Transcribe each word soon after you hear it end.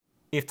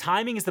If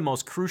timing is the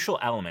most crucial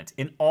element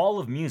in all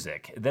of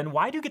music, then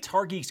why do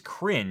guitar geeks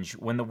cringe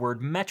when the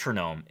word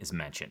metronome is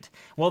mentioned?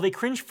 Well, they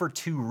cringe for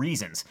two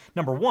reasons.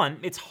 Number one,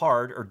 it's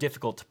hard or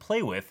difficult to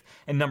play with,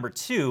 and number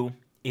two,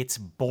 it's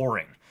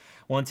boring.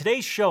 Well, in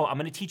today's show, I'm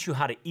going to teach you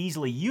how to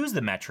easily use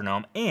the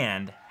metronome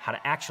and how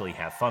to actually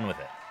have fun with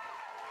it.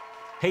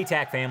 Hey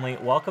TAC family,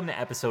 welcome to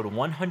episode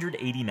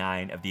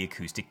 189 of the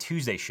Acoustic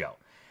Tuesday Show.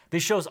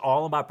 This show is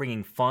all about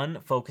bringing fun,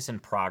 focus,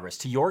 and progress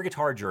to your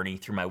guitar journey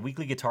through my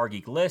weekly Guitar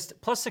Geek list,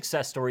 plus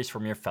success stories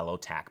from your fellow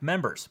TAC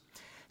members.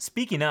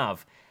 Speaking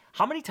of,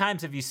 how many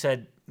times have you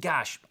said,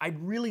 gosh, I'd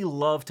really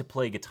love to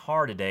play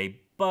guitar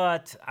today,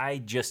 but I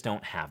just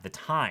don't have the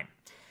time?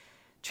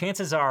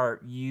 Chances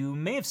are you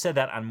may have said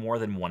that on more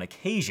than one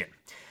occasion.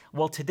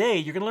 Well, today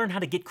you're going to learn how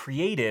to get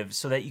creative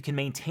so that you can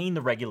maintain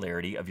the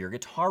regularity of your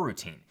guitar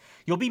routine.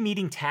 You'll be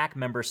meeting TAC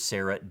member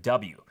Sarah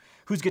W.,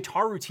 whose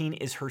guitar routine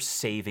is her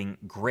saving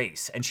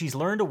grace, and she's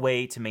learned a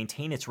way to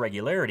maintain its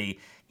regularity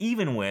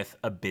even with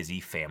a busy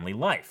family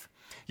life.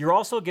 You're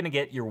also going to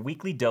get your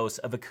weekly dose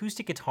of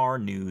acoustic guitar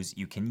news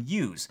you can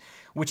use,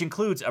 which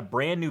includes a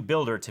brand new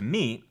builder to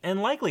me,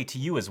 and likely to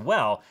you as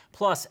well,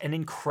 plus an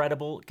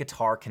incredible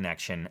guitar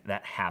connection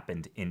that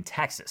happened in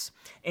Texas,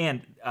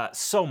 and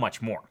so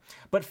much more.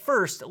 But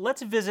first,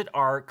 let's visit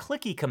our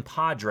clicky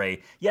compadre,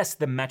 yes,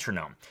 the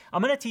metronome.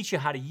 I'm going to teach you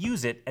how to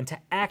use it and to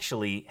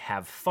actually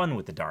have fun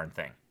with the darn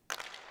thing.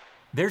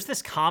 There's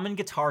this common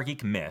guitar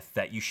geek myth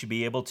that you should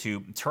be able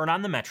to turn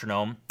on the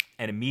metronome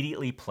and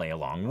immediately play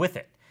along with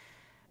it.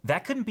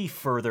 That couldn't be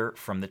further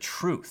from the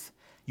truth.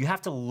 You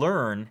have to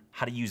learn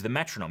how to use the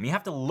metronome. You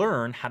have to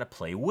learn how to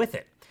play with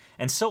it.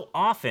 And so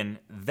often,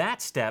 that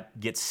step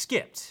gets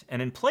skipped.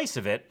 And in place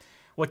of it,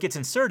 what gets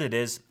inserted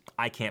is,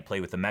 I can't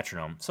play with the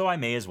metronome, so I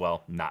may as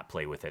well not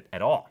play with it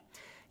at all.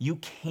 You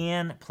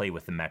can play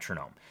with the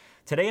metronome.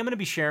 Today, I'm going to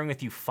be sharing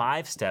with you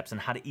 5 steps on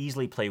how to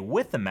easily play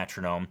with the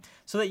metronome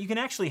so that you can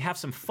actually have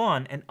some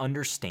fun and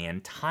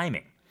understand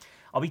timing.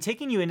 I'll be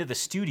taking you into the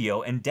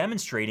studio and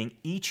demonstrating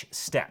each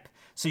step,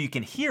 so you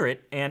can hear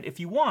it, and if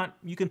you want,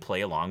 you can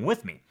play along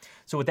with me.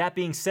 So with that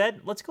being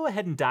said, let's go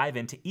ahead and dive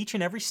into each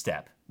and every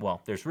step.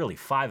 Well, there's really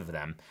 5 of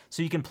them,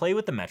 so you can play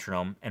with the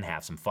metronome and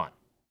have some fun.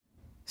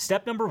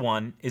 Step number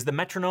 1 is the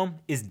metronome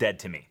is dead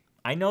to me.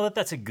 I know that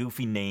that's a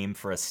goofy name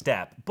for a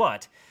step,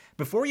 but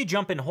before you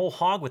jump in whole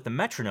hog with the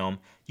metronome,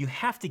 you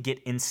have to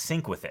get in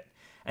sync with it.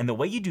 And the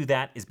way you do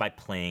that is by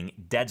playing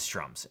dead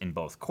strums in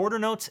both quarter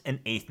notes and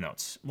eighth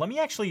notes. Let me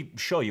actually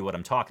show you what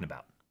I'm talking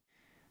about.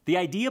 The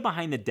idea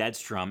behind the dead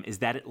strum is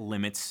that it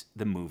limits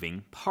the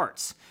moving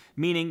parts,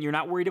 meaning you're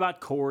not worried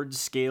about chords,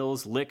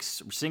 scales,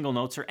 licks, single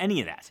notes, or any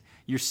of that.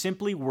 You're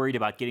simply worried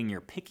about getting your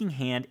picking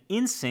hand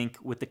in sync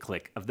with the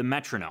click of the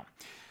metronome.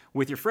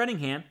 With your fretting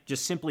hand,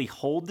 just simply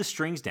hold the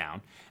strings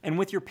down, and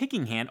with your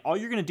picking hand, all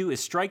you're going to do is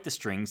strike the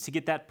strings to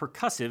get that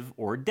percussive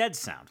or dead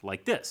sound,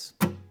 like this.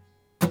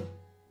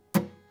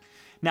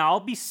 Now, I'll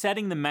be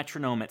setting the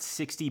metronome at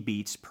 60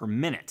 beats per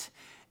minute.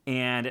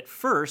 And at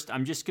first,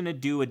 I'm just going to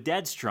do a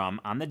dead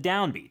strum on the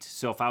downbeat.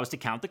 So if I was to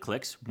count the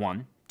clicks,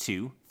 1,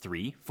 2,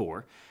 3,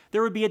 4,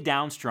 there would be a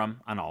down strum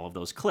on all of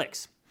those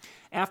clicks.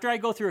 After I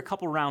go through a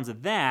couple rounds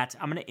of that,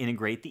 I'm going to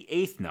integrate the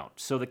eighth note.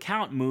 So the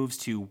count moves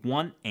to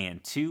 1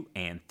 and 2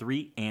 and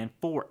 3 and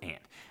 4 and.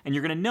 And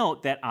you're going to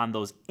note that on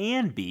those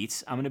and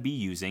beats, I'm going to be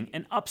using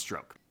an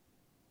upstroke.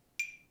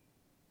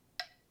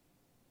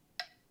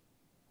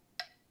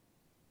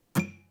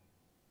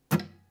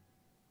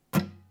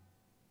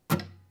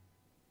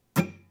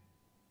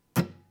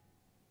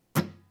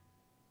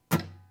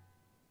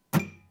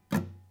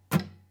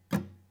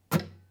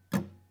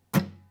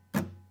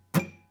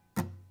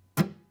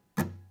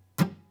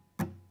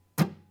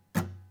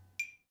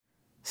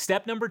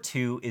 Step number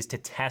 2 is to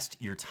test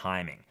your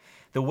timing.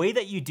 The way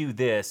that you do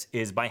this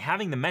is by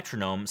having the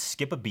metronome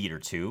skip a beat or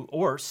two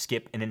or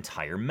skip an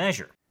entire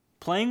measure.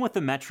 Playing with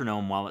the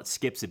metronome while it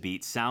skips a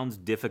beat sounds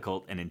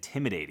difficult and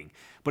intimidating,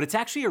 but it's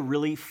actually a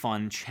really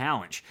fun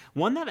challenge,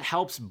 one that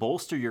helps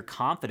bolster your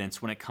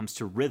confidence when it comes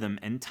to rhythm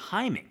and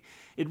timing.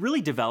 It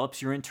really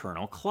develops your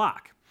internal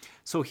clock.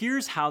 So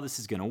here's how this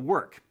is going to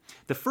work.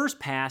 The first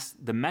pass,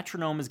 the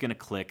metronome is going to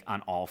click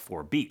on all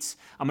 4 beats.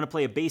 I'm going to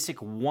play a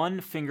basic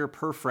 1 finger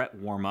per fret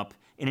warm-up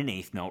in an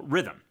eighth note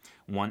rhythm.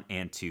 1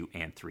 and 2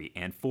 and 3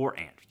 and 4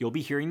 and. You'll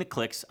be hearing the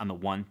clicks on the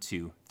 1,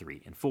 2,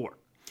 3, and 4.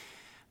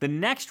 The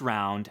next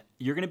round,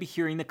 you're going to be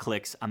hearing the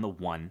clicks on the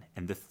 1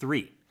 and the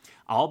 3.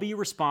 I'll be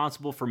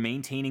responsible for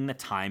maintaining the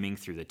timing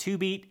through the 2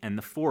 beat and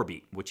the 4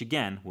 beat, which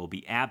again will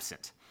be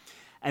absent.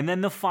 And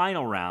then the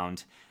final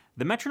round,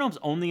 the metronome's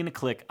only going to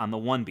click on the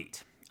 1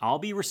 beat. I'll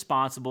be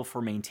responsible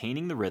for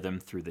maintaining the rhythm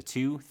through the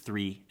 2,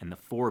 3, and the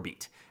 4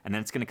 beat. And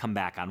then it's going to come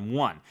back on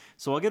 1.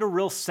 So I'll get a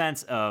real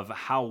sense of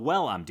how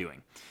well I'm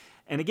doing.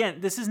 And again,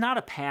 this is not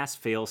a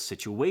pass-fail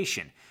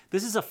situation.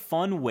 This is a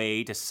fun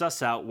way to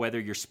suss out whether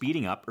you're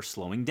speeding up or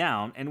slowing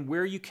down and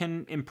where you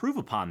can improve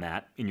upon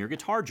that in your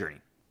guitar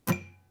journey.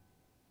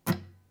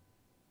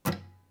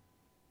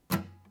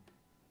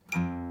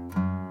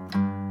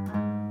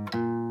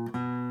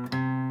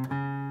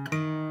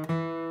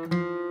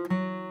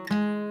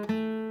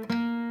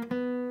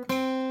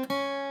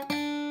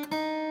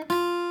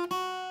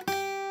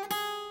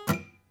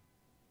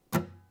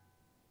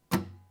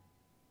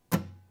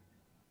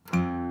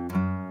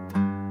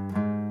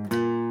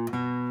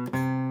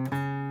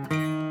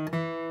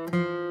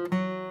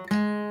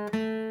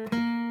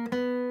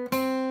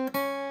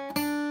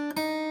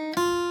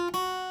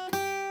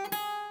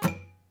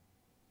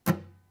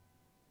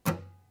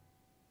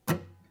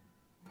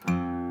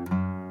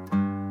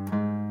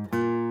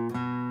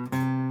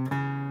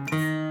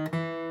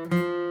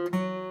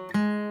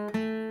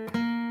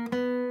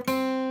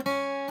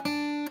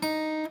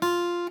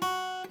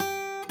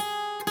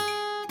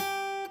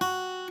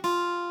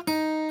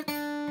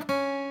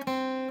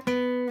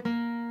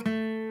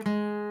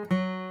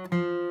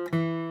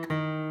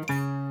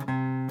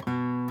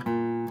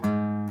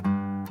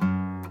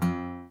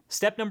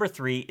 Step number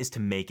 3 is to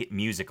make it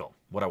musical.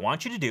 What I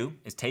want you to do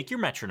is take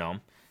your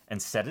metronome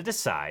and set it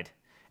aside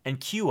and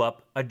cue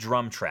up a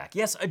drum track.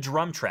 Yes, a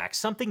drum track,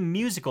 something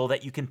musical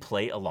that you can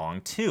play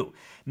along to.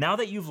 Now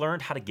that you've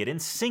learned how to get in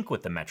sync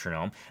with the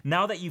metronome,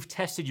 now that you've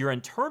tested your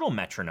internal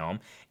metronome,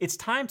 it's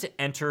time to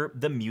enter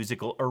the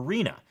musical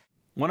arena.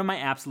 One of my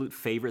absolute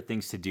favorite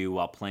things to do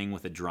while playing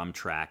with a drum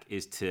track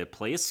is to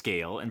play a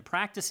scale and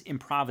practice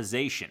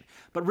improvisation,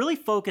 but really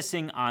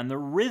focusing on the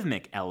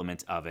rhythmic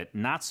element of it,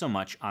 not so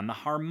much on the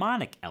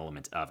harmonic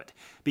element of it.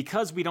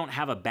 Because we don't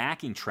have a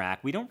backing track,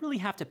 we don't really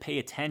have to pay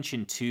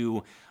attention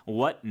to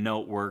what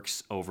note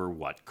works over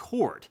what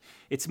chord.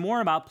 It's more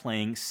about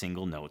playing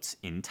single notes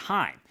in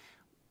time,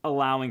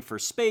 allowing for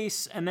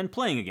space and then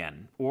playing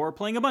again, or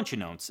playing a bunch of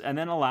notes and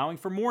then allowing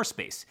for more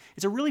space.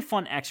 It's a really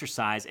fun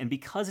exercise, and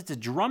because it's a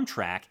drum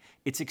track,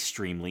 it's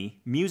extremely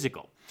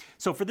musical.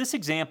 So for this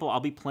example, I'll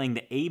be playing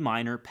the A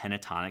minor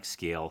pentatonic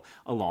scale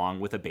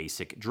along with a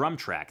basic drum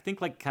track. Think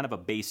like kind of a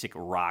basic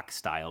rock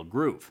style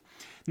groove.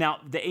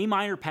 Now, the A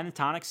minor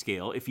pentatonic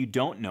scale, if you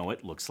don't know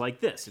it, looks like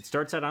this. It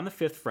starts out on the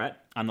 5th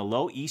fret. On the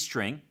low E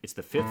string, it's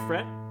the 5th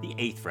fret, the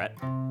 8th fret.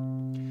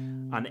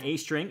 On the A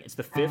string, it's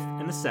the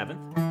 5th and the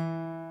 7th.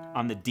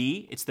 On the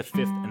D, it's the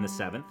 5th and the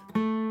 7th.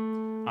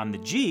 On the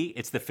G,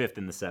 it's the 5th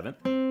and the 7th.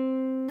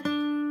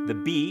 The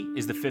B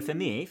is the 5th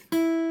and the 8th.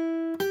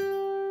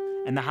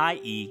 And the high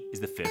E is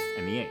the 5th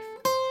and the 8th.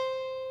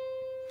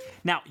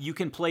 Now, you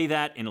can play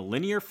that in a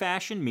linear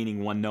fashion,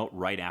 meaning one note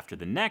right after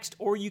the next,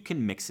 or you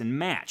can mix and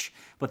match.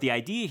 But the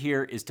idea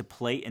here is to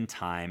play in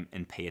time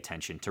and pay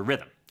attention to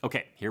rhythm.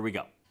 Okay, here we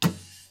go.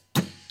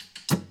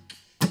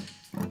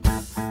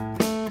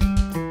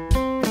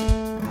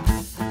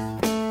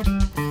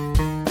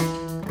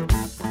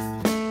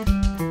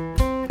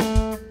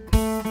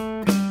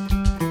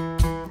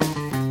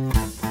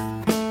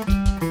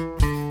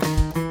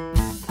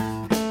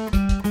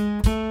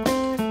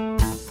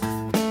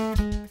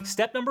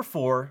 Step number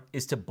 4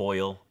 is to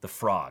boil the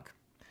frog.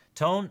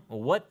 Tone,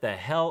 what the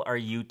hell are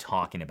you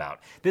talking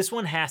about? This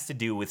one has to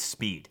do with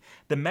speed.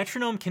 The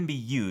metronome can be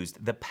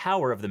used, the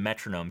power of the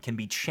metronome can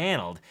be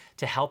channeled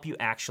to help you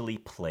actually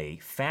play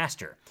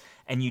faster.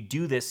 And you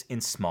do this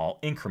in small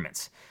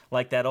increments.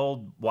 Like that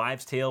old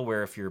wives' tale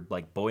where if you're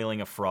like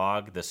boiling a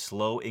frog, the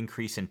slow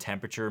increase in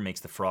temperature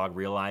makes the frog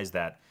realize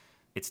that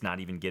it's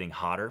not even getting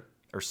hotter,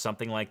 or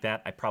something like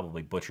that. I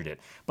probably butchered it.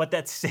 But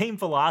that same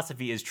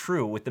philosophy is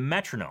true with the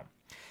metronome.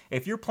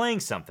 If you're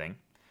playing something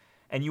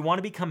and you want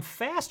to become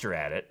faster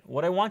at it,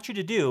 what I want you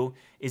to do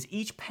is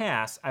each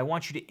pass, I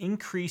want you to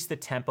increase the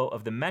tempo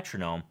of the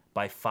metronome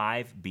by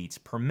 5 beats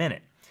per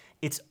minute.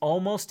 It's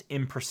almost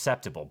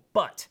imperceptible,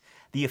 but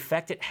the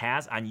effect it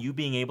has on you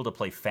being able to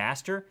play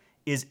faster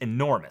is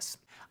enormous.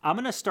 I'm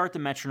going to start the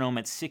metronome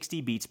at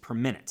 60 beats per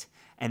minute.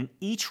 And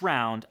each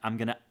round, I'm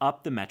going to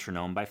up the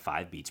metronome by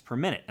 5 beats per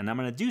minute. And I'm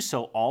going to do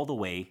so all the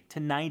way to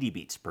 90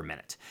 beats per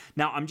minute.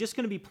 Now, I'm just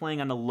going to be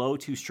playing on the low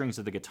 2 strings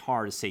of the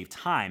guitar to save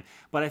time,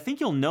 but I think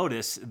you'll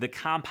notice the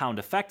compound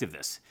effect of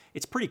this.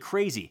 It's pretty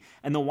crazy.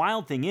 And the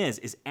wild thing is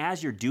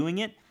as you're doing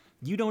it,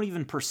 you don't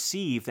even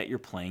perceive that you're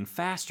playing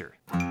faster.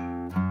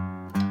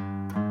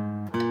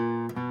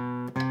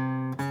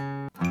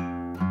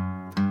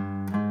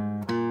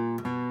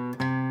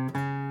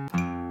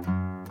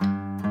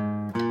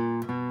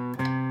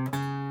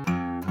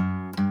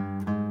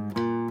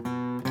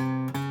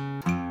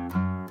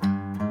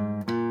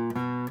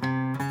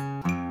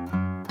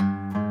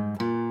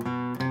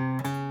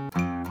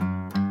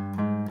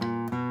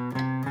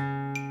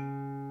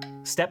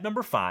 Step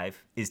number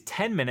 5 is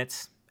 10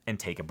 minutes and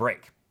take a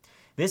break.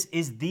 This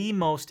is the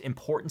most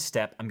important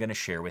step I'm going to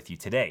share with you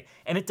today,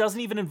 and it doesn't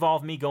even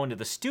involve me going to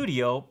the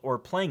studio or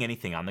playing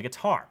anything on the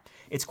guitar.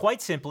 It's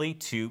quite simply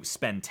to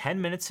spend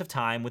 10 minutes of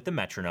time with the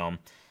metronome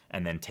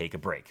and then take a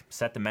break.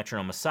 Set the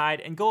metronome aside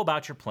and go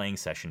about your playing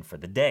session for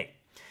the day.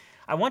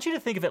 I want you to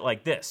think of it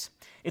like this.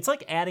 It's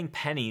like adding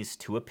pennies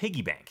to a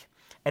piggy bank.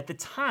 At the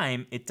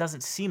time, it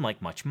doesn't seem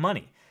like much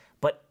money.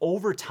 But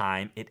over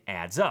time, it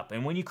adds up.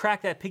 And when you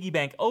crack that piggy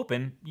bank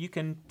open, you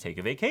can take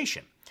a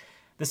vacation.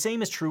 The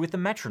same is true with the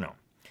metronome.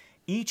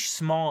 Each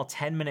small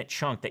 10-minute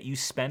chunk that you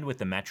spend with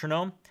the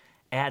metronome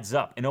adds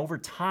up. And over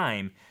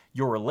time,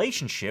 your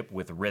relationship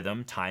with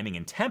rhythm, timing,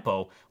 and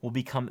tempo will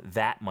become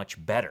that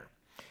much better.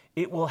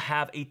 It will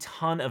have a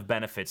ton of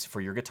benefits for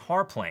your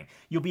guitar playing.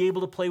 You'll be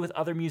able to play with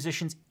other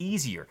musicians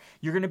easier.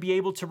 You're going to be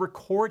able to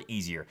record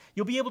easier.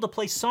 You'll be able to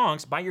play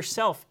songs by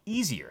yourself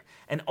easier.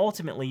 And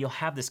ultimately, you'll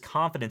have this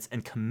confidence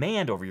and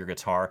command over your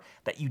guitar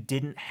that you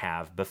didn't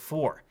have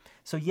before.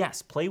 So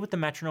yes, play with the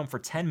metronome for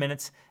 10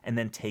 minutes and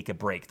then take a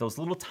break. Those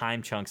little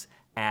time chunks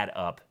add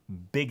up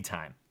big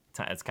time.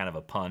 That's kind of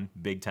a pun,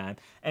 big time.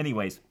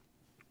 Anyways,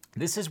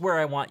 this is where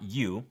I want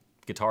you,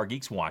 guitar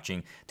geeks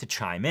watching, to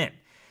chime in.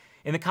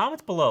 In the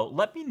comments below,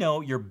 let me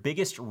know your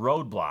biggest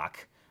roadblock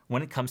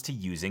when it comes to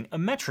using a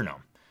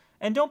metronome.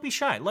 And don't be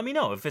shy. Let me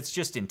know if it's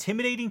just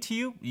intimidating to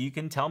you. You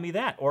can tell me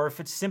that. Or if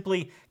it's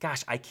simply,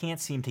 gosh, I can't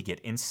seem to get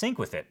in sync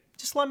with it.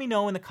 Just let me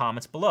know in the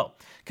comments below.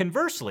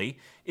 Conversely,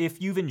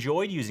 if you've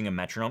enjoyed using a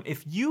metronome,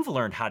 if you've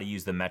learned how to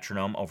use the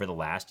metronome over the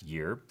last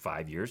year,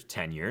 5 years,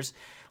 10 years,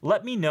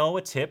 let me know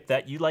a tip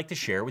that you'd like to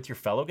share with your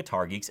fellow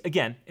guitar geeks,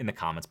 again, in the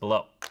comments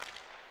below.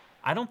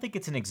 I don't think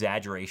it's an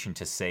exaggeration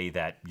to say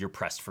that you're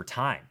pressed for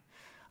time.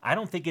 I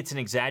don't think it's an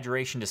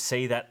exaggeration to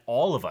say that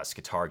all of us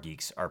guitar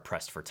geeks are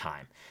pressed for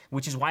time,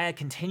 which is why I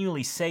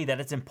continually say that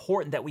it's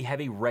important that we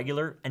have a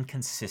regular and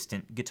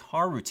consistent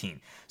guitar routine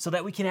so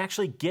that we can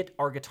actually get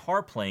our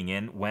guitar playing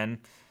in when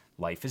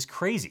life is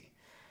crazy.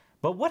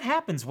 But what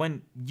happens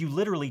when you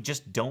literally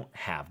just don't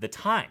have the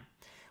time?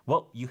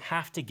 Well, you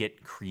have to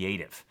get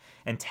creative.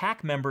 And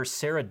TAC member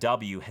Sarah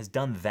W. has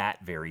done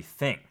that very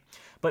thing.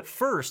 But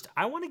first,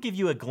 I want to give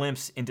you a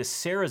glimpse into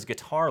Sarah's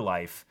guitar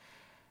life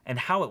and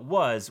how it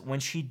was when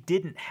she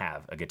didn't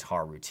have a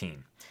guitar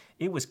routine.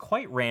 It was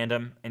quite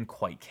random and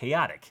quite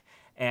chaotic,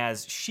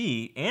 as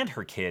she and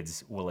her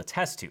kids will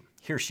attest to.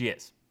 Here she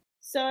is.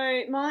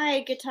 So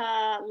my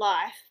guitar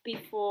life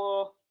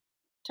before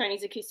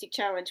Tony's Acoustic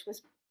Challenge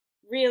was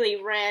really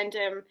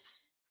random,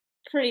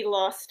 pretty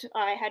lost.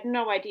 I had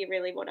no idea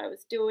really what I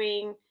was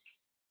doing.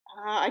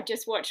 I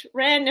just watch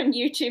random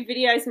YouTube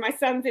videos. My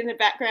son's in the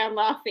background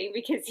laughing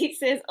because he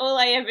says all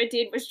I ever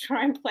did was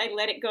try and play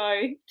Let It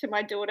Go to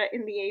my daughter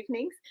in the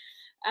evenings.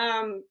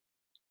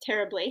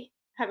 Terribly.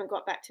 Haven't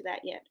got back to that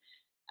yet.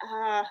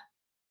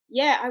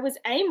 Yeah, I was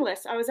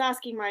aimless. I was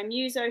asking my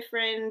muso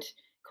friend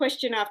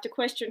question after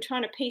question,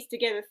 trying to piece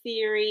together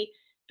theory.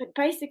 But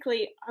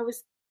basically, I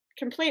was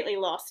completely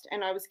lost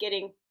and I was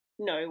getting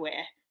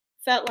nowhere.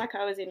 Felt like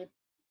I was in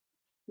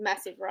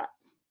massive rut.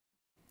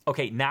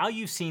 Okay, now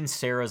you've seen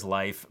Sarah's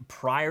life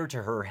prior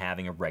to her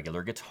having a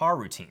regular guitar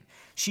routine.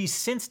 She's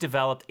since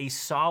developed a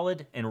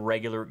solid and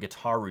regular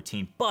guitar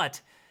routine,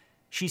 but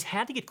she's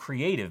had to get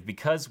creative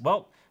because,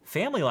 well,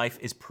 family life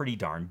is pretty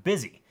darn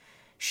busy.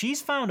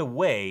 She's found a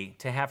way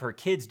to have her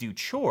kids do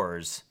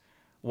chores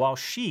while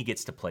she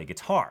gets to play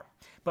guitar.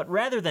 But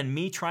rather than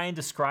me try and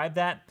describe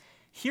that,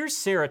 here's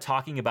Sarah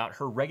talking about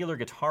her regular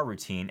guitar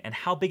routine and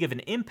how big of an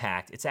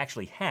impact it's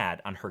actually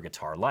had on her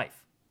guitar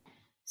life.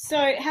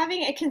 So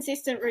having a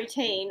consistent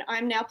routine,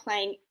 I'm now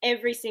playing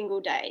every single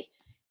day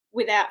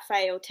without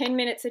fail, 10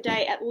 minutes a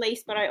day at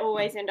least, but I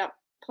always end up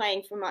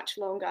playing for much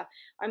longer.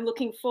 I'm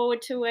looking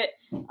forward to it.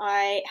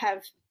 I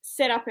have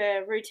set up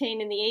a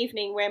routine in the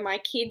evening where my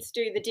kids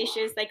do the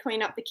dishes, they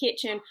clean up the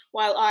kitchen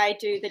while I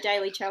do the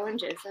daily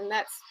challenges. And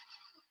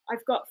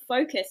I've got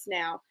focus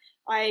now.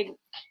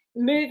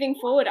 Moving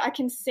forward, I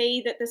can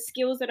see that the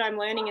skills that I'm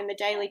learning in the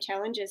daily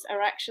challenges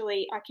are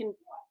actually, I can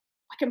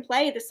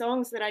play the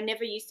songs that I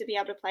never used to be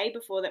able to play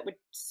before that were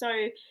so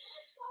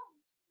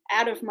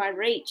out of my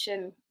reach,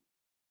 and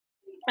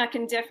I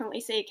can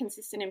definitely see a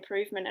consistent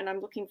improvement and I'm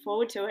looking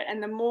forward to it.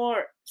 And the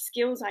more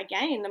skills I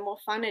gain, the more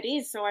fun it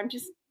is. So I'm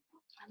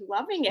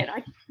loving it.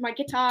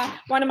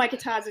 One of my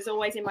guitars is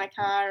always in my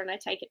car and I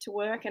take it to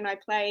work and I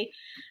play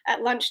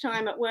at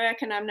lunchtime at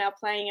work, and I'm now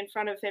playing in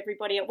front of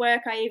everybody at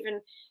work. I even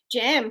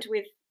jammed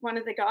with one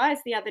of the guys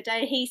the other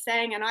day. He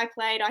sang and I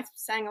played. I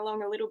sang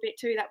along a little bit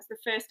too. That was the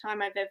first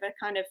time I've ever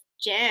kind of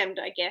jammed,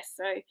 I guess.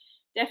 So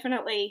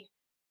definitely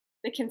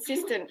the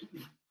consistent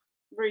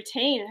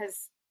routine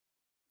has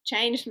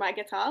changed my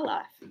guitar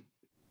life.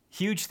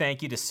 Huge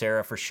thank you to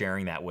Sarah for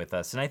sharing that with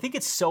us. And I think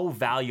it's so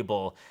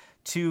valuable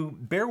to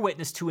bear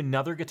witness to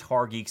another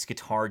guitar geek's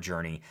guitar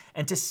journey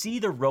and to see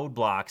the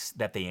roadblocks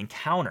that they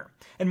encounter.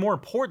 And more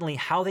importantly,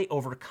 how they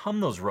overcome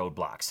those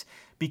roadblocks,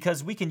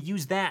 because we can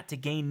use that to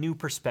gain new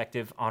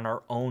perspective on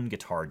our own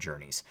guitar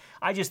journeys.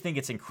 I just think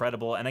it's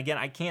incredible. And again,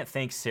 I can't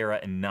thank Sarah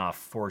enough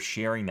for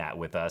sharing that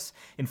with us.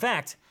 In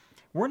fact,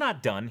 we're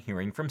not done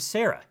hearing from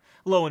Sarah.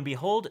 Lo and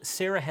behold,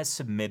 Sarah has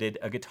submitted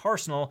a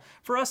guitarsenal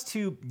for us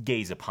to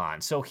gaze upon.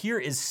 So here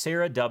is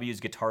Sarah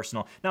W.'s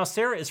guitarsenal. Now,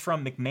 Sarah is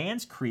from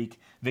McMahon's Creek,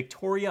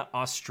 Victoria,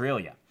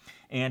 Australia.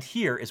 And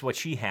here is what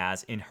she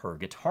has in her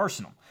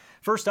guitarsenal.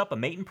 First up, a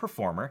Maton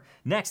Performer.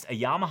 Next, a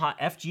Yamaha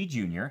FG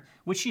Junior,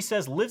 which she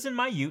says lives in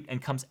my ute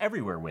and comes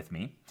everywhere with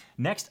me.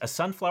 Next, a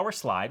Sunflower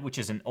Slide, which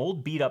is an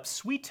old beat-up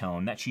sweet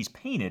tone that she's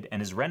painted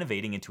and is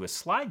renovating into a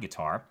slide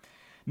guitar.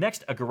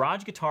 Next, a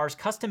Garage Guitars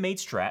custom-made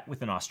Strat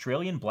with an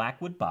Australian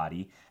Blackwood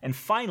body. And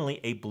finally,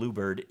 a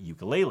Bluebird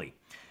ukulele.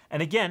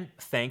 And again,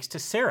 thanks to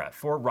Sarah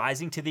for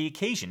rising to the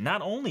occasion.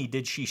 Not only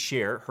did she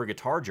share her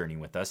guitar journey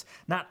with us,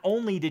 not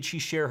only did she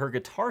share her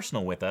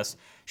guitarsenal with us,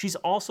 she's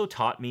also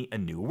taught me a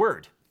new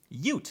word,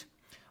 ute.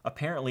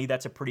 Apparently,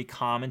 that's a pretty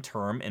common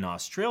term in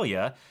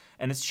Australia,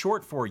 and it's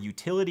short for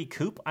utility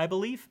coupe, I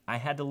believe. I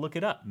had to look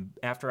it up.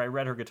 After I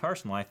read her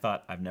guitarsenal, I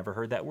thought, I've never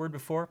heard that word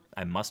before.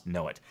 I must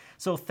know it.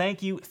 So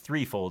thank you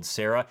threefold,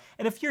 Sarah.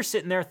 And if you're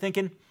sitting there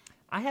thinking,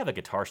 I have a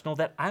guitarsenal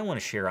that I want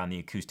to share on the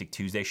Acoustic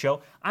Tuesday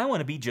show. I want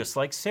to be just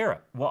like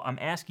Sarah. Well, I'm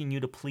asking you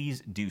to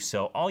please do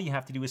so. All you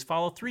have to do is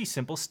follow 3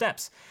 simple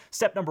steps.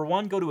 Step number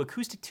 1, go to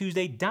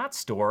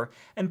acoustictuesday.store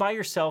and buy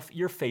yourself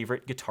your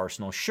favorite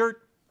guitarsenal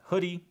shirt,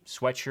 hoodie,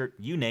 sweatshirt,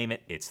 you name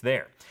it, it's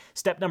there.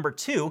 Step number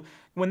 2,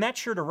 when that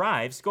shirt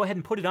arrives, go ahead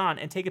and put it on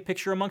and take a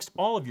picture amongst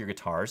all of your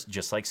guitars,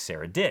 just like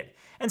Sarah did.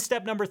 And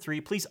step number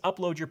 3, please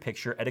upload your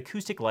picture at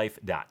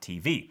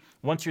acousticlife.tv.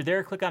 Once you're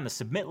there, click on the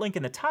submit link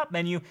in the top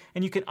menu,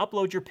 and you can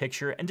upload your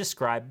picture and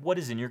describe what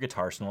is in your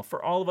Guitarsenal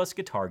for all of us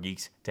guitar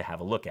geeks to have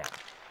a look at.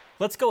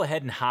 Let's go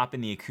ahead and hop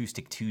in the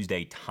Acoustic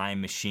Tuesday time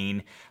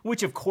machine,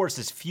 which of course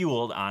is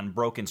fueled on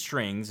broken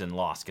strings and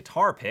lost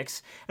guitar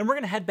picks, and we're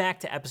going to head back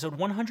to episode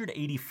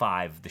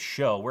 185 of the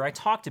show, where I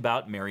talked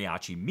about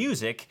mariachi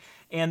music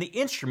and the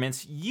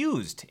instruments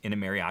used in a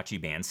mariachi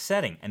band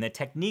setting, and the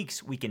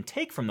techniques we can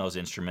take from those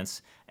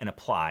instruments and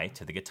apply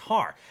to the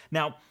guitar.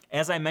 Now,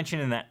 as I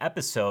mentioned in that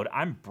episode,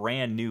 I'm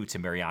brand new to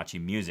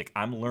mariachi music.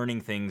 I'm learning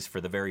things for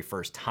the very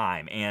first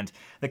time, and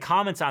the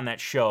comments on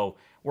that show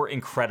were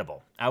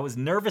incredible. I was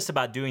nervous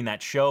about doing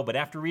that show, but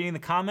after reading the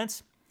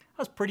comments,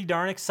 I was pretty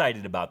darn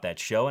excited about that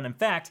show, and in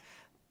fact,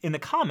 in the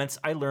comments,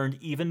 I learned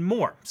even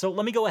more. So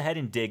let me go ahead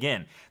and dig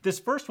in. This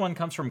first one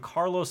comes from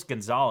Carlos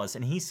Gonzalez,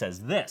 and he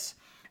says this: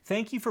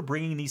 "Thank you for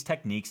bringing these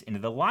techniques into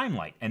the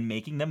limelight and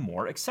making them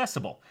more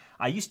accessible.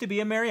 I used to be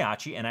a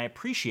mariachi, and I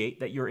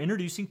appreciate that you're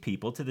introducing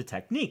people to the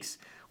techniques."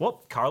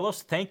 Well,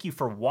 Carlos, thank you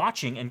for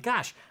watching, and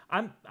gosh,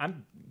 I'm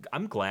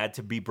glad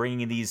to be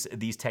bringing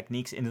these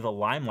techniques into the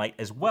limelight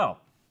as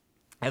well.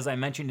 As I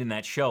mentioned in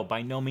that show,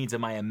 by no means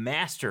am I a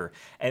master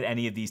at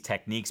any of these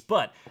techniques,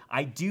 but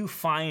I do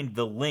find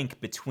the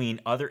link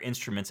between other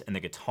instruments and the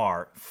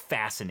guitar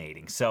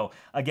fascinating. So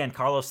again,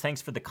 Carlos,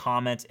 thanks for the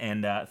comment,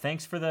 and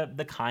thanks for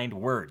the kind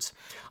words.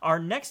 Our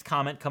next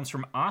comment comes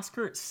from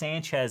Oscar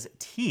Sanchez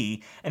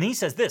T, and he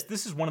says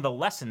this is one of the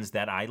lessons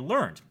that I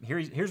learned.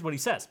 Here's what he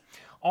says.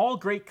 "All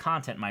great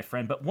content, my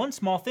friend, but one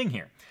small thing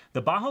here.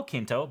 The bajo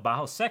quinto,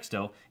 bajo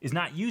sexto, is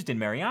not used in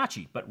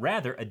mariachi, but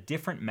rather a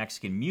different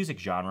Mexican music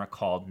genre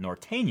called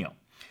norteño.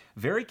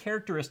 Very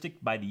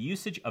characteristic by the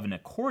usage of an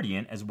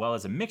accordion, as well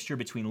as a mixture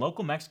between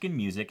local Mexican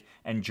music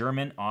and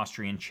German,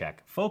 Austrian,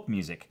 Czech folk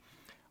music."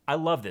 I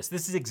love this.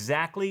 This is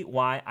exactly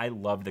why I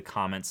love the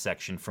comments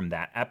section from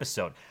that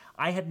episode.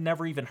 I had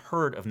never even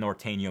heard of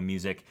norteño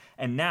music,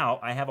 and now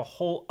I have a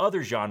whole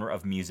other genre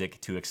of music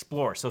to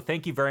explore. So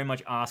thank you very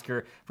much,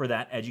 Oscar, for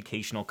that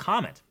educational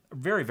comment.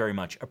 Very, very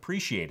much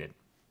appreciated.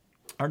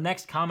 Our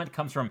next comment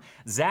comes from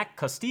Zach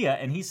Costilla,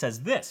 and he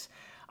says this: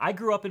 "I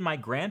grew up in my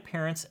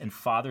grandparents' and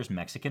father's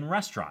Mexican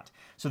restaurant,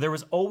 so there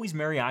was always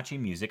mariachi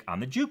music on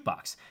the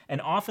jukebox, and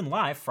often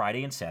live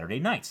Friday and Saturday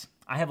nights.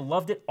 I have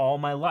loved it all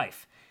my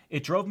life.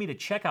 It drove me to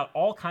check out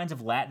all kinds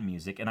of Latin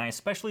music, and I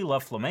especially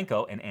love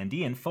flamenco and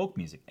Andean folk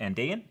music."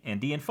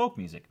 Andean folk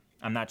music.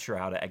 I'm not sure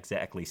how to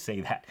exactly say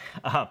that.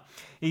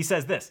 He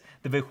says this: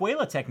 "The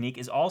vihuela technique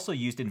is also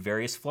used in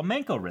various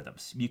flamenco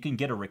rhythms. You can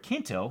get a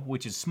requinto,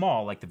 which is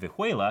small like the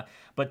vihuela,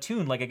 but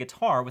tuned like a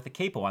guitar with a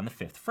capo on the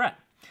 5th fret.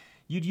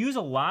 You'd use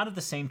a lot of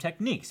the same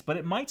techniques, but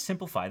it might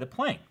simplify the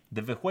playing.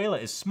 The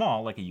vihuela is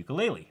small like a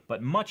ukulele,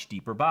 but much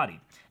deeper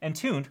bodied, and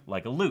tuned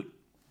like a lute."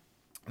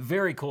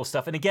 Very cool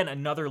stuff. And again,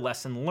 another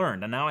lesson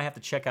learned. And now I have to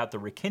check out the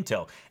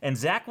requinto. And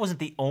Zach wasn't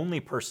the only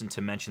person to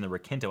mention the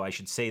requinto. I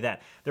should say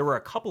that. There were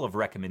a couple of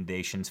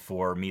recommendations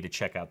for me to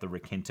check out the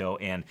requinto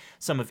and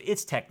some of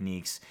its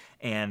techniques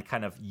and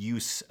kind of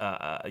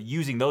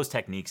using those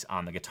techniques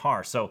on the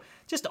guitar. So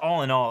just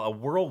all in all, a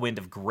whirlwind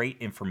of great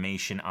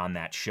information on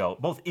that show,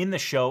 both in the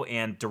show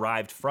and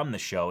derived from the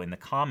show in the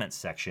comments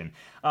section.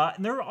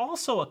 And there are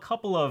also a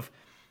couple of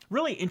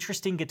really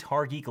interesting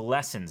Guitar Geek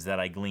lessons that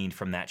I gleaned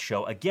from that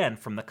show, again,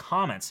 from the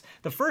comments.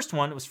 The first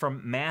one was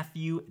from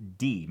Matthew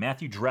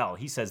Drell.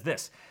 He says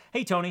this: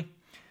 "Hey, Tony.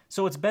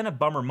 So it's been a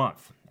bummer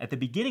month. At the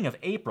beginning of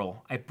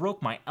April, I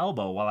broke my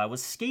elbow while I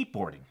was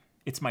skateboarding.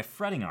 It's my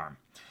fretting arm.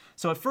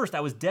 So at first,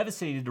 I was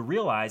devastated to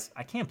realize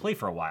I can't play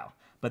for a while.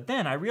 But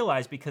then I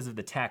realized because of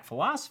the TAC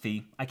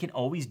philosophy, I can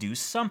always do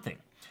something.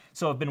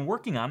 So I've been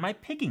working on my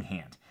picking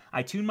hand.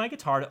 I tuned my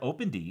guitar to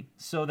open D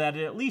so that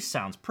it at least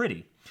sounds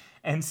pretty.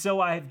 And so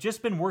I've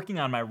just been working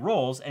on my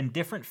rolls and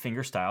different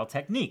fingerstyle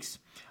techniques.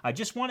 I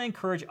just want to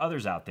encourage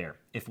others out there.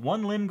 If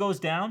one limb goes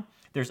down,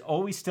 there's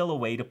always still a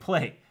way to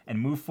play and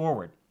move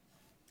forward.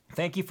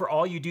 Thank you for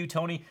all you do,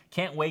 Tony.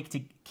 Can't wait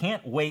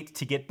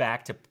to get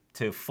back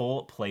to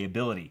full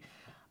playability."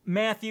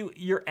 Matthew,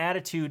 your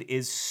attitude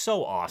is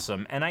so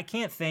awesome, and I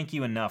can't thank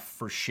you enough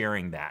for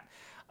sharing that.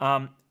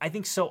 I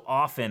think so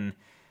often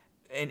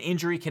an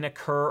injury can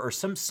occur or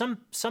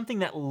something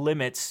that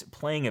limits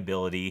playing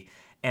ability,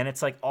 and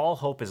it's like all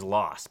hope is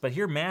lost. But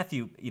here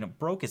Matthew,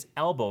 broke his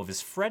elbow of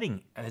his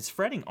fretting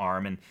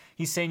arm, and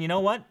he's saying, you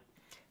know what?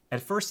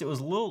 At first it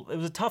was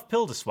a tough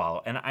pill to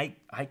swallow, and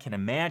I can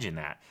imagine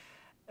that.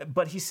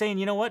 But he's saying,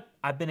 you know what?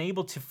 I've been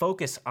able to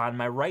focus on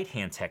my right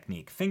hand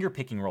technique, finger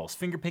picking rolls,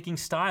 finger picking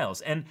styles,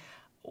 and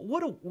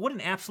what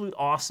an absolute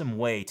awesome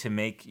way to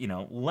make,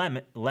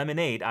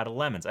 lemonade out of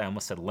lemons. I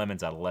almost said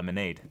lemons out of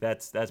lemonade.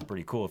 That's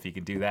pretty cool if you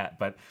can do that.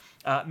 But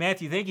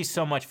Matthew, thank you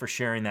so much for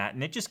sharing that.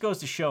 And it just goes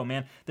to show,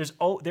 man,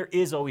 there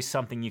is always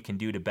something you can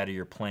do to better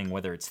your playing,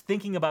 whether it's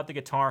thinking about the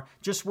guitar,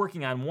 just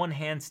working on one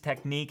hand's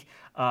technique.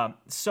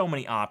 So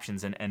many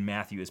options, and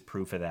Matthew is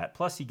proof of that.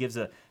 Plus, he gives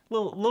a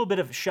little bit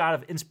of a shot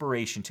of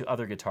inspiration to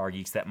other guitar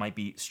geeks that might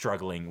be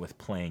struggling with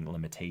playing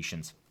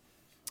limitations.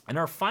 And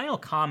our final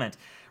comment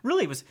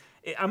really was,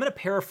 I'm going to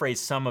paraphrase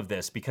some of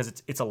this because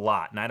it's a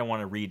lot, and I don't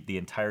want to read the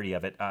entirety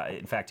of it.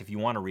 In fact, if you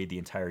want to read the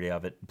entirety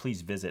of it,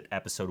 please visit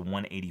episode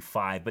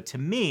 185. But to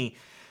me,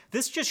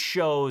 this just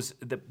shows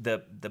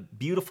the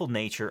beautiful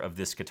nature of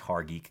this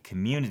Guitar Geek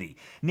community.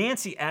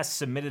 Nancy S.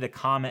 submitted a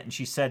comment, and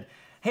she said,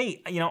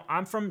 hey,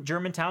 I'm from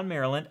Germantown,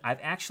 Maryland. I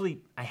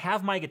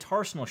have my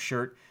Guitarsonal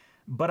shirt,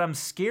 but I'm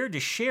scared to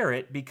share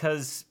it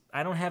because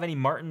I don't have any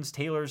Martins,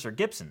 Taylors, or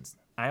Gibsons.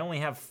 I only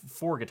have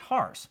 4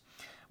 guitars.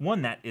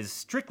 One that is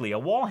strictly a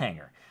wall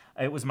hanger.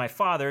 It was my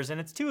father's, and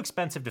it's too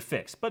expensive to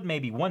fix, but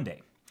maybe one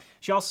day.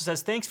 She also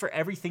says, thanks for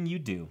everything you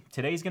do.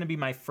 Today's going to be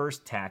my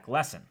first tack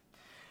lesson.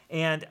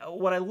 And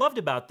what I loved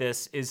about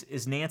this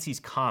is Nancy's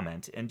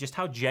comment and just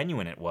how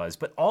genuine it was,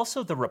 but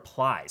also the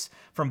replies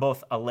from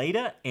both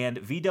Aleda and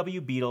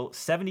VW Beetle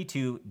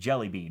 72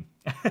 Jelly Bean.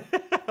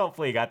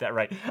 Hopefully you got that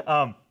right.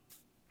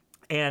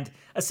 And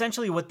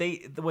essentially what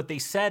they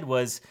said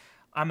was,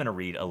 I'm going to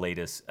read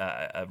Aleda's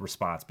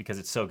response because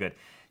it's so good.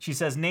 She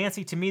says,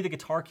 Nancy, to me, the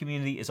guitar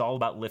community is all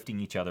about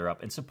lifting each other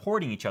up and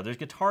supporting each other's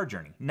guitar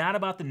journey, not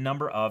about the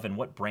number of and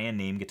what brand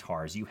name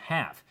guitars you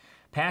have.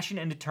 Passion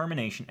and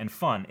determination and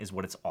fun is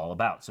what it's all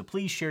about. So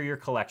please share your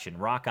collection.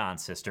 Rock on,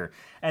 sister.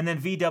 And then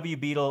VW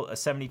Beetle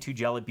 72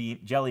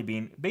 Jelly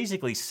Bean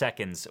basically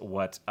seconds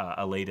what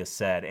Aleda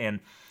said. And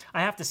I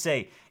have to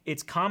say,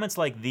 it's comments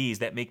like these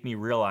that make me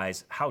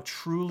realize how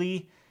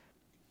truly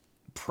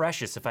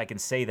precious, if I can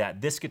say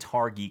that, this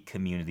Guitar Geek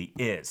community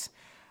is.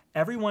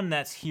 Everyone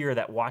that's here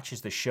that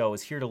watches the show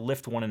is here to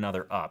lift one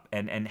another up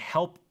and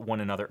help one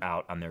another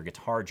out on their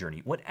guitar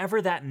journey, whatever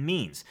that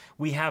means.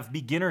 We have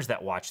beginners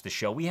that watch the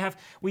show. We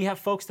have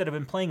folks that have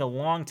been playing a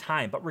long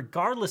time, but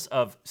regardless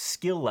of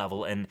skill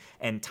level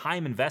and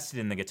time invested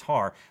in the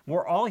guitar,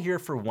 we're all here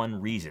for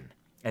one reason,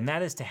 and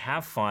that is to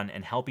have fun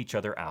and help each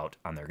other out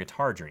on their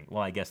guitar journey.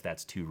 Well, I guess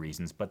that's 2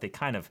 reasons, but they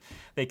kind of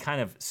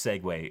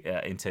segue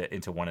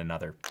into one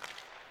another.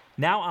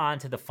 Now on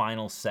to the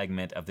final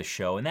segment of the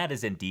show, and that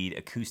is indeed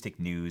acoustic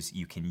news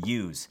you can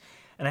use.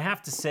 And I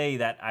have to say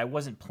that I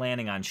wasn't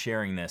planning on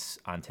sharing this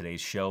on today's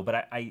show, but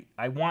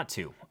I want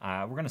to.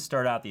 We're going to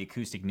start out the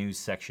acoustic news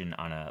section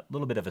on a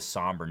little bit of a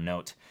somber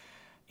note.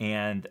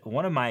 And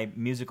one of my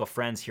musical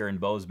friends here in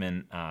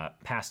Bozeman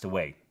passed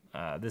away.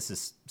 This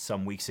is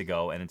some weeks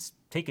ago, and it's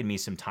taken me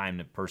some time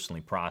to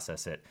personally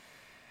process it.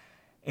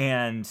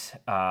 And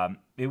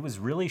it was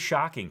really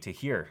shocking to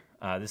hear.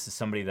 This is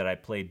somebody that I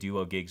played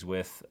duo gigs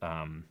with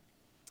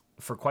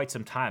for quite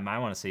some time. I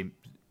want to say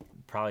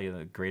probably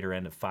the greater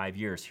end of 5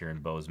 years here in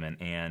Bozeman.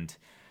 And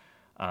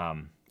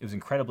it was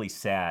incredibly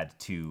sad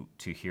to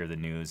hear the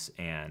news.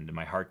 And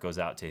my heart goes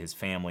out to his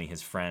family,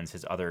 his friends,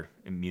 his other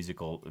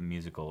musical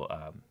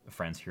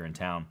friends here in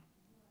town.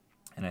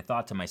 And I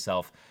thought to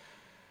myself,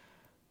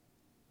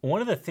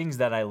 one of the things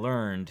that I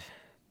learned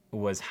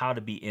was how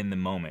to be in the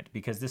moment,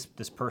 because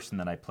this person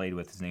that I played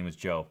with, his name was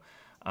Joe,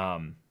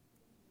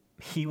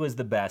 he was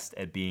the best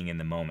at being in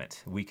the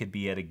moment. We could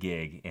be at a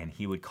gig and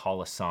he would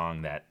call a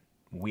song that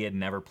we had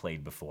never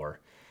played before,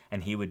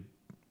 and he would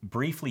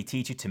briefly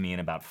teach it to me in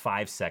about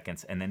 5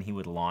 seconds, and then he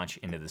would launch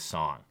into the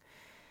song.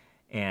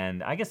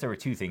 And I guess there were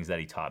 2 things that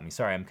he taught me.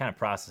 Sorry, I'm kind of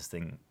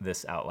processing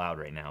this out loud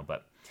right now,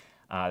 but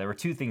there were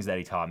 2 things that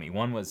he taught me.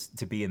 One was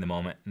to be in the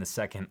moment, and the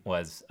second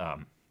was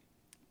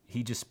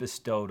he just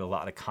bestowed a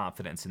lot of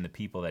confidence in the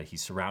people that he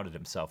surrounded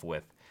himself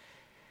with.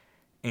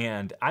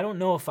 And I don't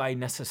know if I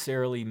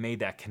necessarily made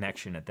that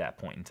connection at that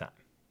point in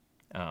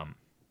time.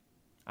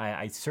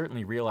 I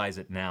certainly realize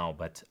it now,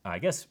 but I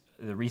guess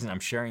the reason I'm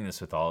sharing this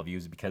with all of you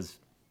is because,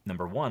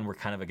 number 1, we're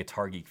kind of a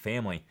Guitar Geek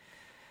family.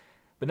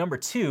 But number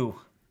 2,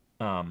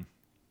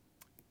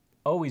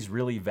 always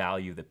really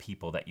value the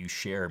people that you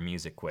share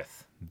music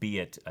with, be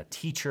it a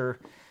teacher,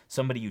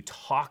 somebody you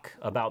talk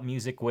about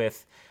music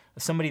with,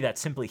 somebody that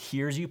simply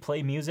hears you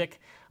play music.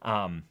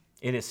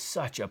 It is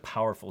such a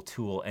powerful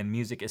tool, and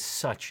music is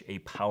such a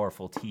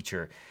powerful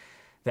teacher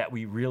that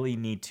we really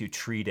need to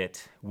treat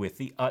it with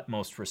the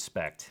utmost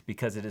respect,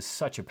 because it is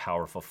such a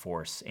powerful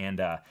force. And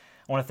I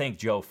want to thank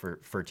Joe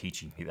for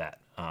teaching me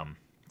that.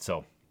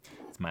 So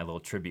it's my little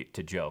tribute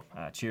to Joe.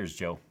 Cheers,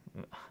 Joe.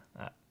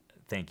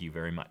 Thank you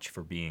very much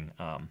for being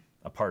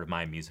a part of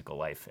my musical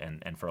life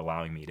and for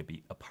allowing me to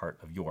be a part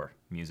of your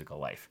musical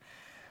life.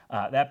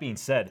 That being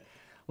said,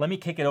 let me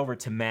kick it over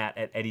to Matt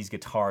at Eddie's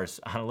Guitars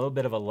on a little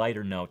bit of a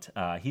lighter note.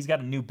 He's got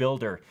a new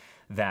builder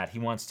that he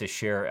wants to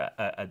share,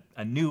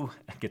 a new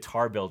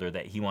guitar builder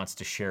that he wants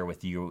to share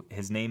with you.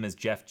 His name is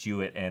Jeff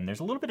Jewett, and there's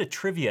a little bit of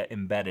trivia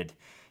embedded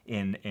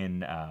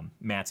in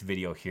Matt's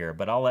video here,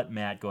 but I'll let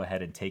Matt go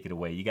ahead and take it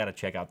away. You got to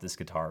check out this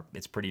guitar.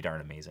 It's pretty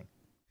darn amazing.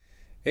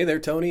 Hey there,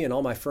 Tony, and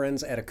all my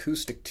friends at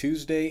Acoustic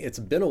Tuesday. It's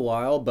been a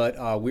while, but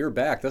we're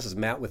back. This is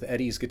Matt with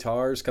Eddie's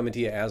Guitars, coming to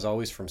you as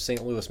always from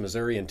St. Louis,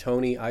 Missouri. And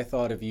Tony, I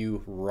thought of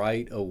you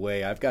right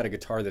away. I've got a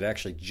guitar that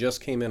actually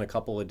just came in a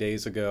couple of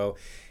days ago,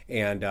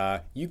 and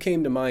you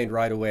came to mind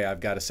right away, I've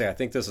got to say. I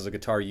think this is a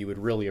guitar you would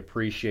really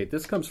appreciate.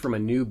 This comes from a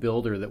new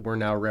builder that we're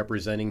now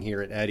representing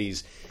here at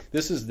Eddie's.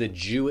 This is the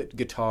Jewett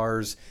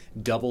Guitars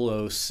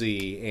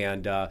 00C,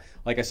 and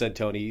like I said,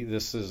 Tony,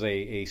 this is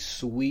a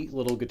sweet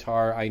little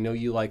guitar. I know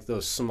you like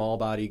those small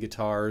body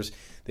guitars.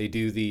 They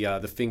do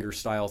the finger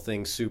style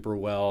thing super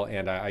well,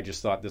 and I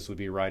just thought this would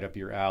be right up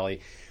your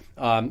alley.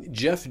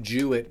 Jeff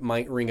Jewett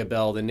might ring a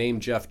bell. The name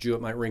Jeff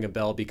Jewett might ring a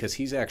bell because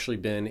he's actually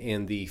been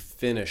in the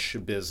finish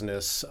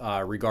business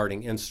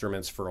regarding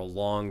instruments for a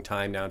long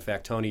time now. In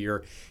fact, Tony,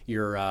 your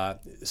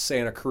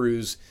Santa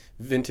Cruz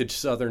vintage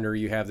Southerner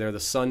you have there, the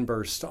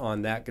sunburst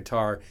on that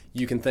guitar,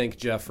 you can thank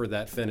Jeff for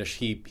that finish.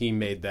 He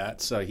made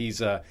that. So he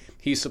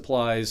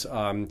supplies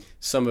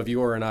some of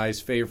your and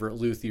I's favorite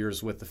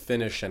luthiers with the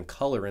finish and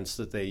colorants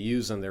that they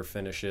use in their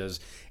finishes,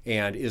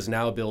 and is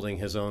now building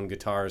his own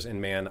guitars.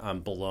 And man, I'm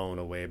blown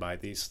away by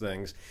these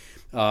things.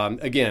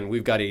 Again,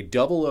 we've got a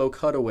 00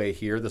 cutaway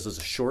here. This is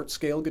a short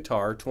scale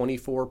guitar,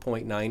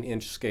 24.9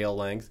 inch scale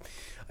length,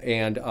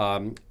 and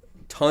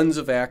tons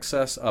of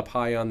access up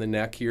high on the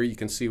neck here. You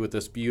can see with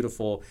this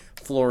beautiful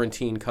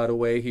Florentine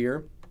cutaway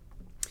here.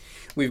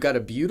 We've got a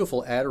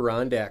beautiful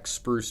Adirondack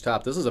spruce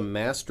top. This is a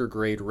master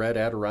grade red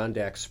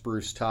Adirondack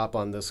spruce top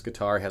on this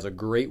guitar. Has a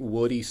great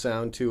woody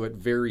sound to it,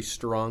 very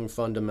strong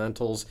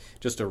fundamentals,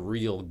 just a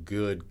real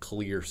good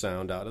clear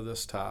sound out of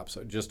this top.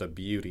 So just a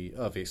beauty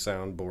of a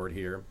soundboard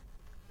here.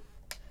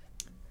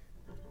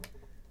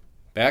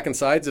 Back and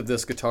sides of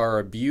this guitar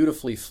are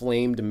beautifully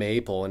flamed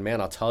maple, and man,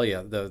 I'll tell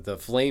you, the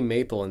flame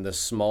maple in this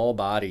small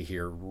body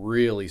here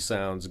really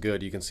sounds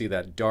good. You can see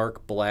that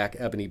dark black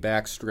ebony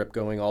back strip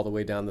going all the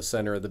way down the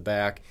center of the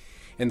back,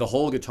 and the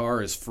whole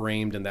guitar is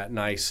framed in that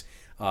nice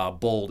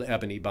bold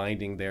ebony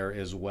binding there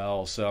as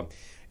well. So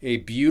a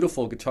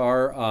beautiful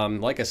guitar.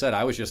 Like I said,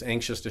 I was just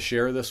anxious to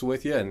share this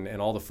with you and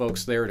all the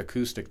folks there at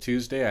Acoustic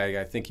Tuesday.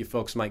 I think you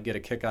folks might get a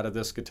kick out of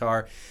this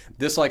guitar.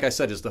 This, like I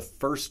said, is the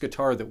first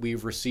guitar that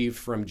we've received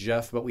from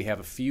Jeff, but we have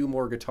a few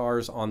more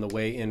guitars on the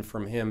way in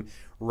from him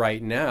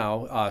right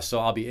now, so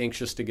I'll be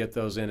anxious to get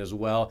those in as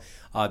well.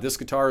 This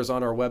guitar is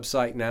on our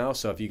website now,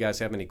 so if you guys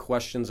have any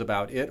questions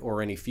about it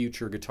or any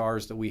future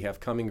guitars that we have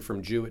coming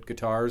from Jewett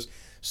Guitars,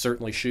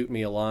 certainly shoot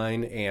me a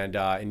line,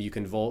 and you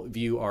can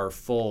view our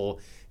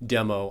full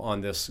demo on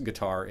this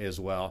guitar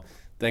as well.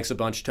 Thanks a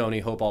bunch, Tony.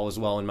 Hope all is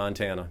well in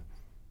Montana.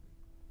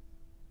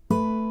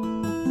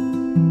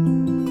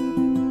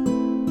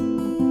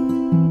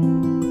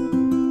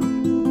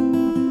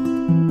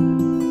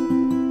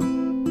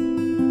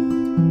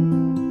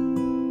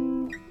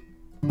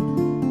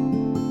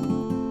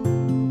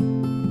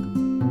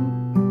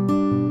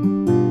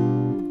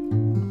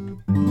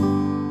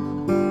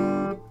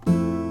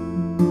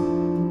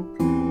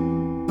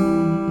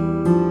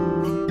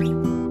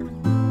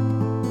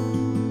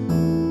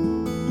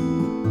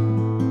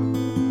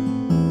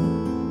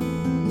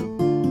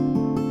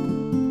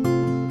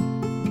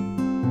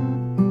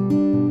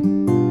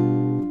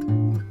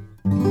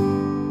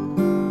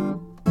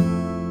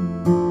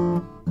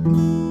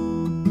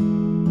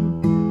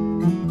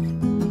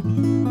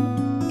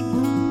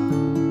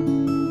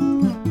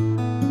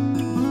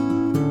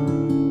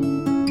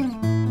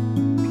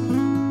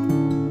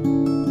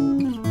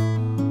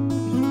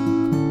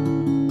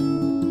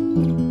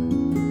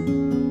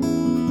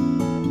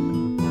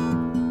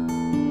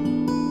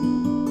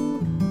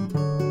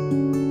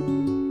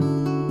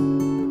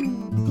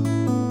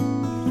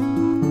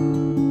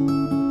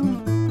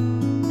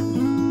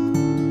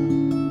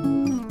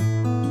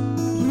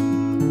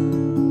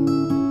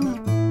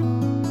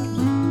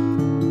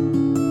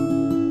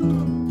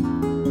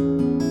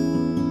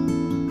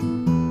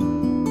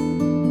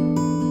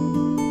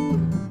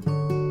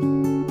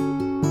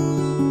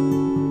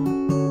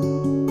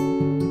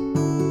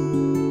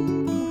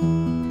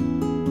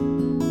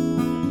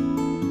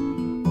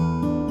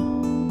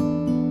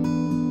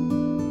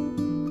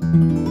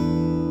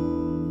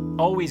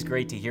 Always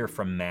great to hear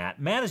from Matt.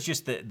 Matt is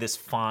just this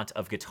font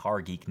of Guitar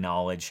Geek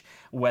knowledge,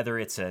 whether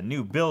it's a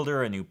new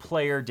builder, a new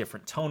player,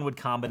 different tonewood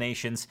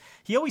combinations.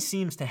 He always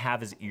seems to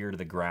have his ear to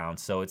the ground,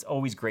 so it's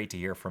always great to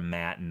hear from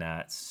Matt, and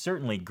it's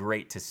certainly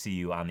great to see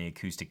you on the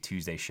Acoustic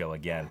Tuesday show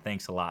again.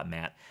 Thanks a lot,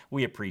 Matt.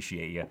 We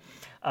appreciate you.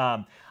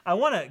 I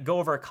want to go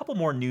over a couple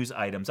more news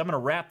items. I'm going to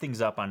wrap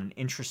things up on an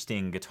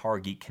interesting Guitar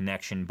Geek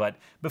connection, but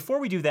before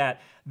we do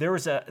that,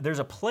 there's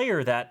a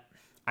player that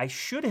I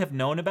should have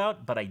known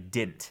about, but I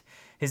didn't.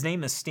 His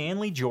name is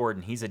Stanley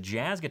Jordan. He's a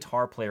jazz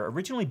guitar player,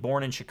 originally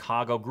born in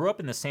Chicago, grew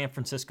up in the San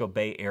Francisco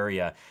Bay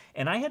Area,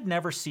 and I had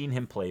never seen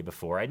him play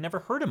before. I'd never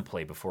heard him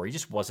play before. He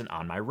just wasn't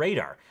on my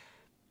radar.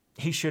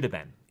 He should have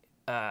been.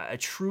 A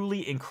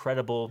truly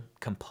incredible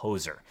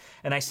composer.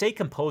 And I say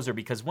composer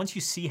because once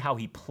you see how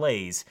he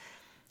plays,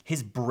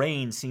 his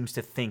brain seems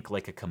to think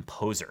like a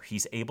composer.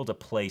 He's able to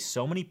play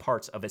so many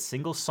parts of a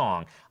single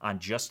song on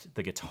just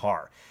the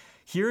guitar.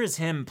 Here is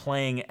him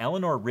playing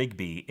Eleanor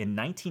Rigby in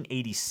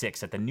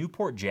 1986 at the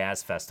Newport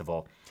Jazz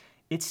Festival.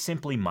 It's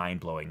simply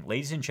mind-blowing.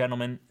 Ladies and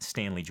gentlemen,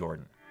 Stanley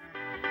Jordan.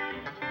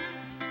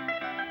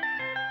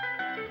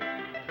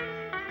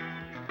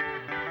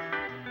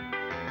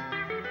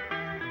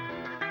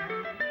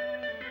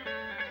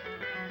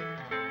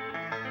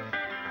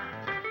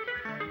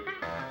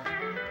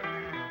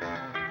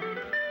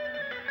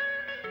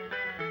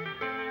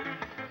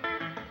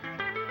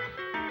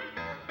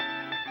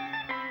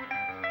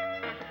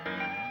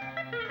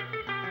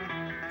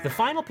 The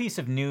final piece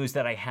of news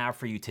that I have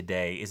for you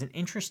today is an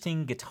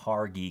interesting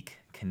Guitar Geek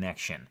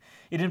connection.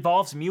 It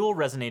involves Mule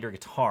Resonator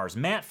guitars.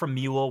 Matt from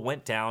Mule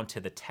went down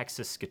to the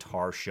Texas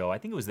Guitar Show. I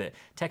think it was the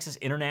Texas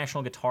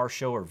International Guitar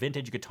Show or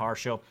Vintage Guitar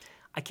Show.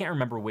 I can't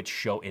remember which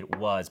show it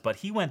was, but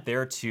he went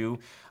there to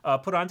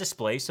put on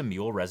display some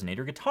Mule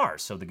Resonator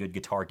guitars so the good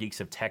guitar geeks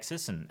of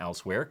Texas and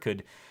elsewhere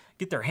could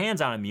get their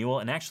hands on a Mule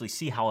and actually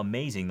see how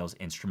amazing those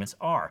instruments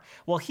are.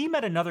 Well, he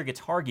met another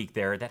guitar geek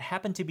there that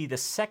happened to be the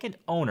second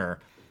owner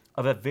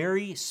of a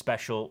very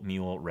special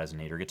Mule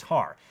Resonator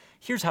guitar.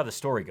 Here's how the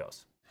story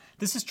goes.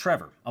 This is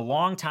Trevor, a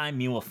longtime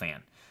Mule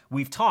fan.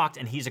 We've talked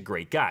and he's a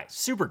great guy,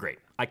 super great,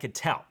 I could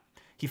tell.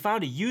 He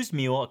found a used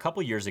Mule a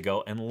couple years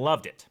ago and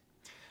loved it.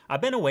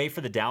 I've been away for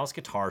the Dallas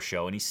Guitar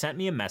Show and he sent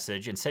me a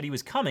message and said he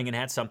was coming and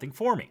had something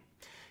for me.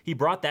 He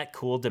brought that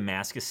cool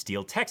Damascus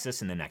Steel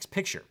Texas in the next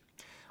picture.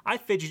 I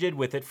fidgeted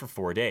with it for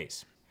 4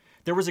 days.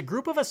 There was a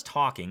group of us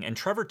talking, and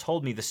Trevor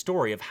told me the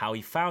story of how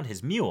he found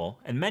his Mule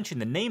and mentioned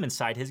the name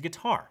inside his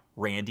guitar,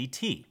 Randy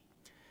T.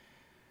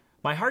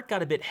 My heart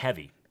got a bit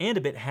heavy and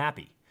a bit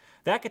happy.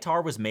 That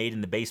guitar was made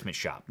in the basement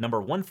shop, number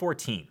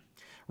 114.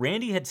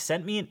 Randy had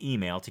sent me an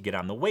email to get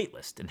on the wait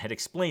list and had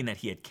explained that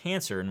he had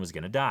cancer and was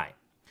going to die.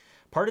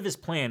 Part of his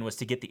plan was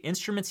to get the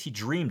instruments he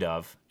dreamed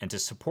of and to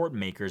support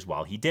makers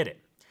while he did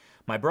it.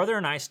 My brother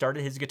and I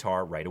started his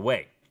guitar right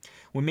away.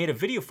 We made a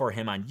video for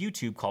him on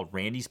YouTube called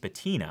Randy's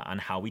Patina on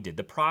how we did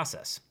the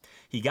process.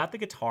 He got the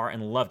guitar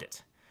and loved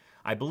it.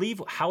 I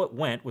believe how it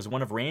went was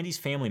one of Randy's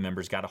family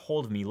members got a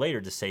hold of me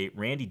later to say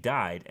Randy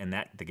died and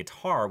that the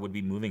guitar would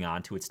be moving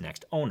on to its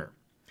next owner.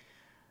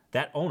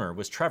 That owner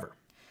was Trevor.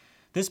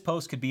 This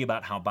post could be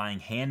about how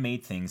buying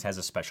handmade things has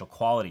a special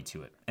quality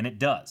to it, and it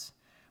does.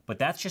 But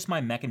that's just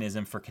my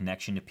mechanism for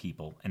connection to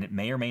people, and it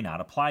may or may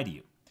not apply to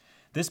you.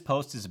 This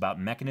post is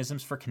about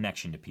mechanisms for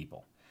connection to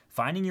people.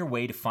 Finding your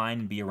way to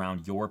find and be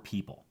around your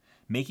people.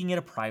 Making it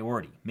a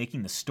priority.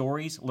 Making the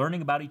stories,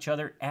 learning about each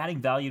other, adding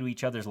value to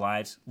each other's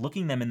lives,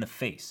 looking them in the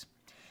face.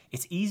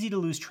 It's easy to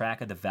lose track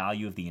of the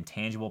value of the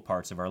intangible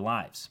parts of our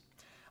lives.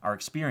 Our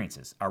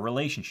experiences, our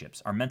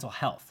relationships, our mental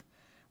health.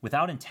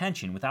 Without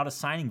intention, without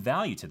assigning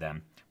value to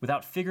them,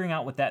 without figuring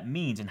out what that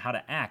means and how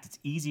to act, it's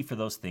easy for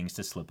those things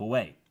to slip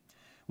away.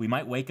 We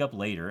might wake up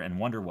later and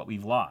wonder what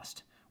we've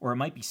lost. Or it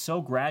might be so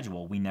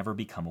gradual we never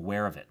become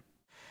aware of it.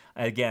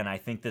 Again, I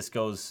think this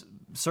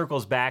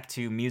circles back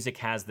to music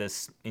has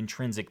this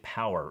intrinsic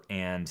power,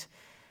 and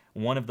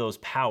one of those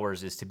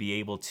powers is to be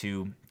able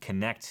to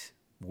connect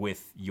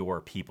with your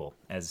people,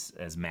 as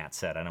Matt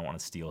said. I don't want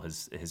to steal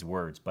his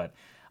words, but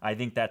I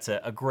think that's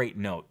a great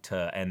note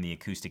to end the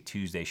Acoustic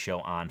Tuesday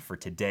show on for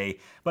today.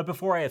 But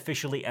before I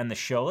officially end the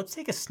show, let's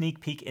take a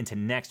sneak peek into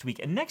next week.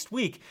 And next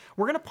week,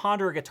 we're going to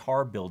ponder a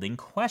guitar building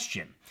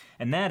question,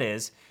 and that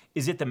is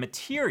it the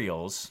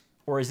materials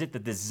or is it the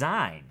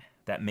design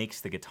that makes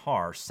the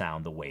guitar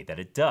sound the way that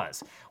it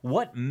does?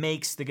 What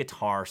makes the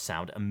guitar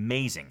sound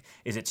amazing?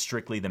 Is it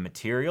strictly the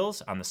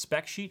materials on the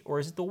spec sheet, or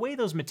is it the way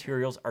those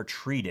materials are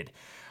treated?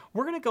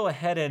 We're going to go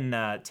ahead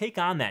and take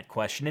on that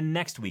question in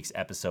next week's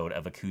episode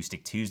of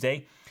Acoustic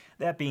Tuesday.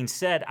 That being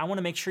said, I want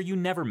to make sure you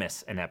never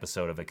miss an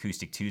episode of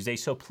Acoustic Tuesday,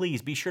 so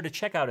please be sure to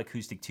check out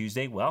Acoustic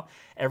Tuesday,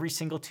 every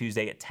single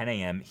Tuesday at 10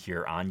 a.m.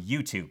 here on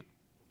YouTube.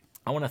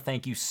 I want to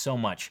thank you so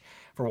much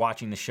for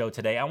watching the show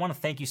today. I want to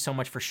thank you so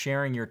much for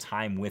sharing your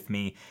time with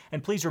me.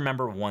 And please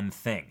remember one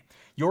thing.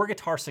 Your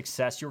guitar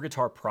success, your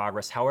guitar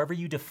progress, however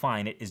you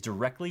define it, is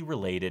directly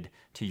related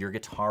to your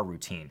guitar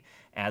routine,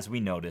 as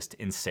we noticed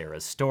in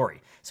Sarah's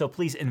story. So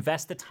please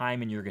invest the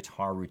time in your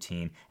guitar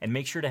routine and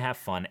make sure to have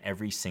fun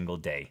every single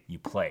day you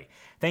play.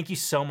 Thank you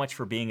so much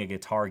for being a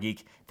guitar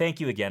geek. Thank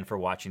you again for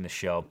watching the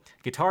show.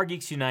 Guitar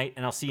Geeks Unite,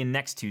 and I'll see you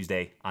next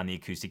Tuesday on the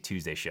Acoustic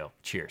Tuesday show.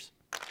 Cheers.